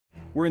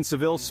We're in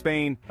Seville,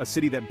 Spain, a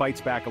city that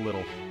bites back a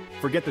little.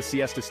 Forget the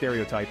siesta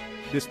stereotype,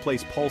 this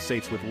place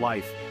pulsates with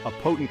life, a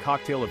potent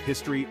cocktail of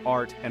history,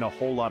 art, and a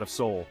whole lot of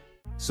soul.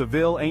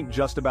 Seville ain't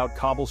just about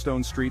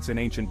cobblestone streets and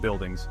ancient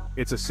buildings.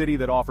 It's a city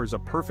that offers a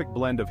perfect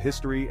blend of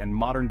history and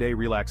modern-day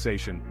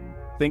relaxation.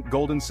 Think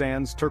golden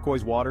sands,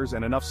 turquoise waters,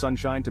 and enough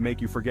sunshine to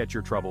make you forget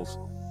your troubles.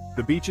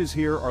 The beaches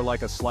here are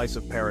like a slice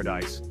of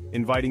paradise,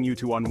 inviting you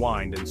to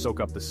unwind and soak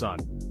up the sun.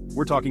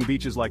 We're talking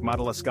beaches like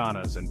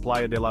Madalascanas and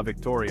Playa de la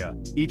Victoria,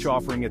 each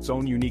offering its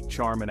own unique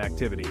charm and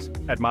activities.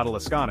 At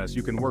Madalascanas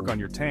you can work on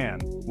your tan,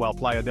 while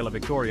Playa de la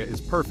Victoria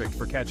is perfect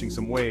for catching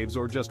some waves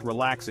or just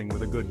relaxing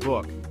with a good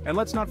book. And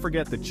let's not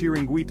forget the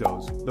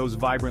chiringuitos, those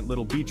vibrant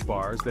little beach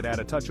bars that add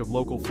a touch of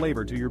local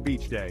flavor to your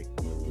beach day.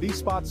 These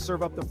spots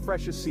serve up the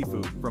freshest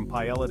seafood, from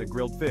paella to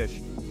grilled fish,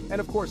 and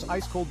of course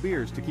ice-cold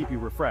beers to keep you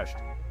refreshed.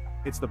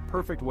 It's the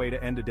perfect way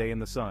to end a day in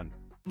the sun.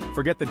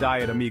 Forget the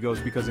diet, amigos,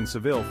 because in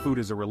Seville food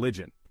is a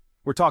religion.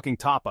 We're talking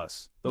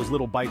tapas, those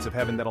little bites of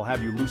heaven that'll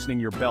have you loosening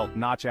your belt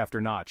notch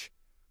after notch.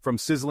 From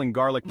sizzling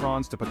garlic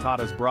prawns to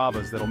patatas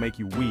bravas that'll make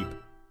you weep.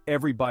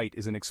 Every bite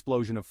is an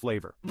explosion of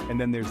flavor. And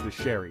then there's the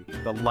sherry,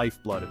 the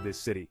lifeblood of this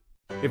city.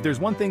 If there's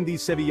one thing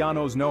these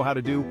Sevillanos know how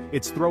to do,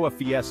 it's throw a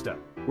fiesta.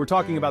 We're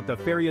talking about the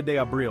Feria de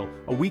Abril,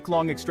 a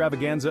week-long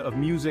extravaganza of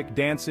music,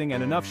 dancing,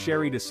 and enough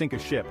sherry to sink a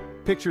ship.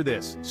 Picture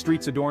this,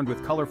 streets adorned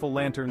with colorful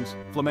lanterns,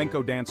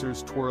 flamenco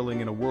dancers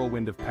twirling in a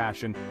whirlwind of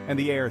passion, and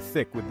the air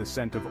thick with the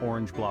scent of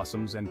orange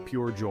blossoms and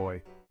pure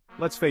joy.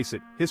 Let's face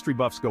it, history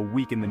buffs go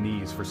weak in the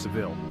knees for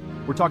Seville.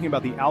 We're talking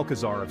about the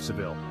Alcazar of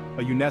Seville,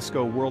 a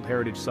UNESCO World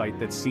Heritage Site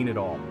that's seen it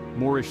all.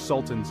 Moorish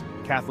sultans,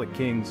 Catholic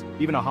kings,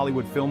 even a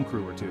Hollywood film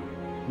crew or two.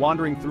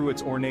 Wandering through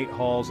its ornate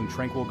halls and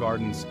tranquil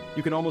gardens,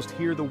 you can almost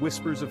hear the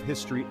whispers of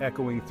history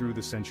echoing through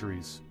the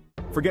centuries.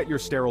 Forget your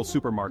sterile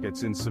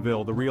supermarkets in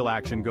Seville, the real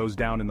action goes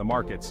down in the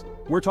markets.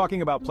 We're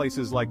talking about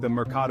places like the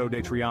Mercado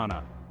de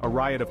Triana, a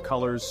riot of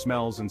colors,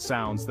 smells, and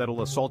sounds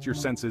that'll assault your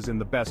senses in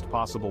the best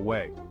possible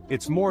way.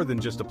 It's more than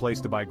just a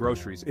place to buy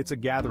groceries, it's a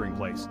gathering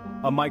place,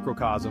 a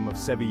microcosm of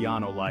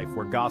Sevillano life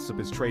where gossip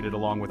is traded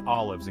along with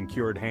olives and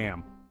cured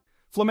ham.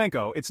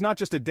 Flamenco, it's not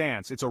just a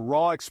dance, it's a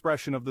raw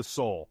expression of the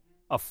soul.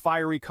 A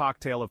fiery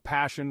cocktail of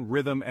passion,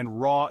 rhythm,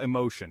 and raw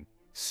emotion.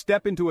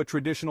 Step into a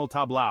traditional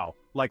tablao,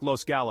 like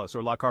Los Galos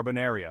or La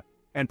Carbonaria,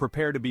 and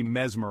prepare to be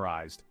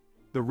mesmerized.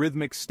 The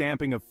rhythmic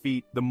stamping of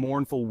feet, the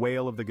mournful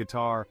wail of the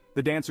guitar,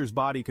 the dancer's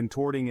body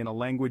contorting in a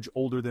language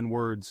older than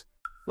words.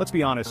 Let's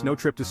be honest, no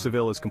trip to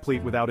Seville is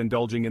complete without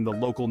indulging in the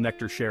local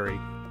nectar sherry.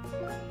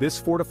 This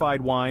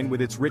fortified wine,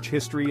 with its rich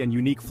history and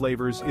unique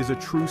flavors, is a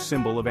true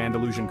symbol of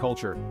Andalusian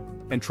culture.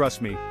 And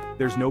trust me,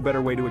 there's no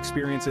better way to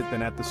experience it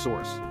than at the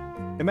source.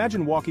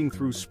 Imagine walking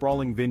through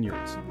sprawling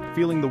vineyards,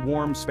 feeling the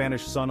warm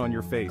Spanish sun on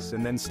your face,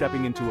 and then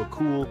stepping into a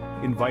cool,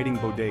 inviting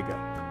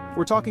bodega.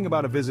 We're talking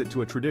about a visit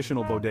to a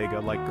traditional bodega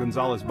like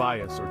González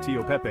Valles or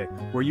Tío Pepe,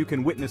 where you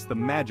can witness the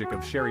magic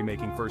of sherry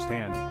making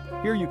firsthand.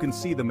 Here you can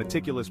see the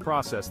meticulous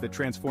process that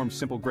transforms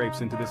simple grapes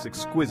into this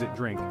exquisite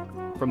drink.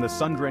 From the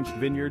sun-drenched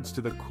vineyards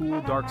to the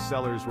cool, dark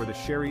cellars where the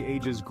sherry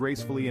ages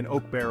gracefully in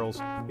oak barrels,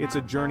 it's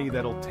a journey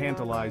that'll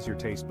tantalize your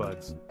taste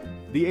buds.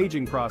 The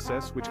aging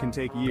process, which can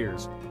take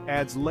years,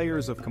 adds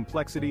layers of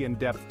complexity and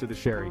depth to the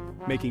sherry,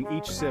 making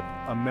each sip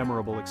a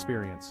memorable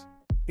experience.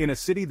 In a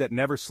city that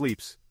never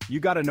sleeps, you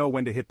gotta know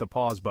when to hit the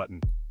pause button.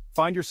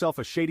 Find yourself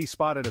a shady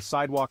spot at a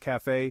sidewalk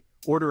cafe,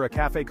 order a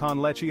café con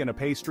leche and a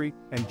pastry,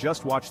 and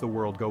just watch the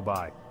world go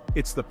by.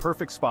 It's the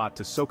perfect spot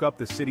to soak up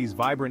the city's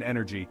vibrant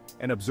energy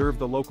and observe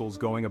the locals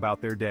going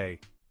about their day.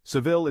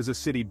 Seville is a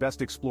city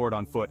best explored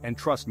on foot, and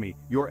trust me,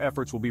 your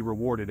efforts will be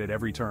rewarded at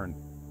every turn.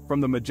 From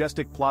the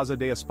majestic Plaza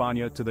de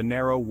España to the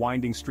narrow,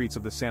 winding streets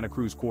of the Santa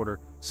Cruz Quarter,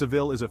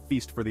 Seville is a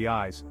feast for the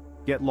eyes.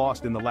 Get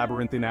lost in the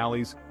labyrinthine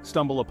alleys,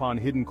 stumble upon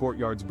hidden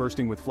courtyards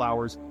bursting with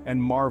flowers,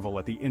 and marvel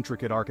at the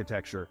intricate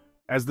architecture.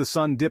 As the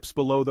sun dips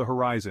below the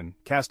horizon,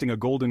 casting a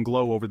golden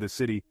glow over the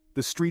city,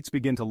 the streets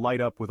begin to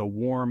light up with a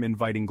warm,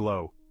 inviting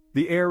glow.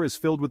 The air is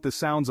filled with the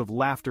sounds of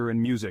laughter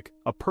and music,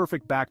 a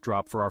perfect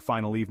backdrop for our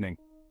final evening.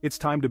 It's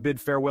time to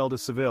bid farewell to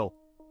Seville,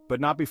 but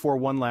not before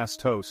one last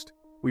toast.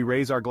 We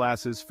raise our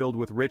glasses filled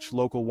with rich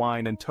local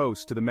wine and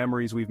toast to the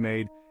memories we've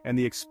made and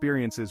the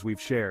experiences we've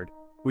shared.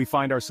 We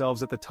find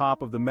ourselves at the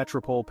top of the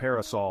Metropole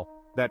Parasol,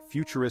 that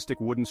futuristic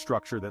wooden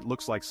structure that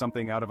looks like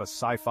something out of a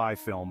sci-fi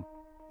film.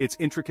 Its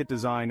intricate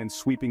design and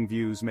sweeping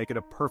views make it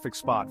a perfect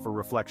spot for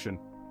reflection.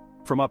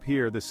 From up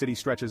here, the city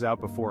stretches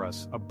out before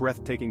us, a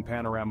breathtaking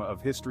panorama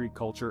of history,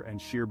 culture, and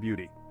sheer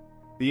beauty.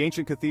 The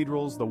ancient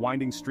cathedrals, the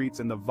winding streets,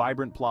 and the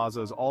vibrant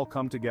plazas all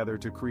come together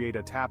to create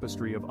a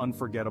tapestry of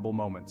unforgettable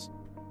moments.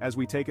 As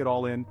we take it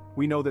all in,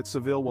 we know that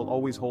Seville will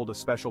always hold a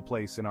special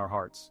place in our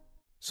hearts.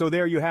 So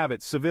there you have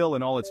it, Seville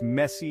in all its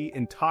messy,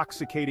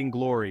 intoxicating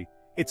glory.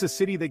 It's a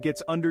city that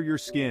gets under your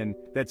skin,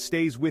 that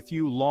stays with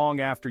you long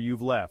after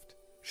you've left.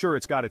 Sure,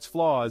 it's got its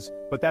flaws,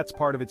 but that's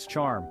part of its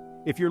charm.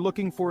 If you're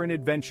looking for an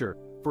adventure,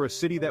 for a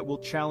city that will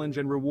challenge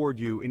and reward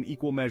you in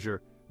equal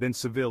measure, then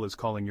Seville is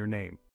calling your name.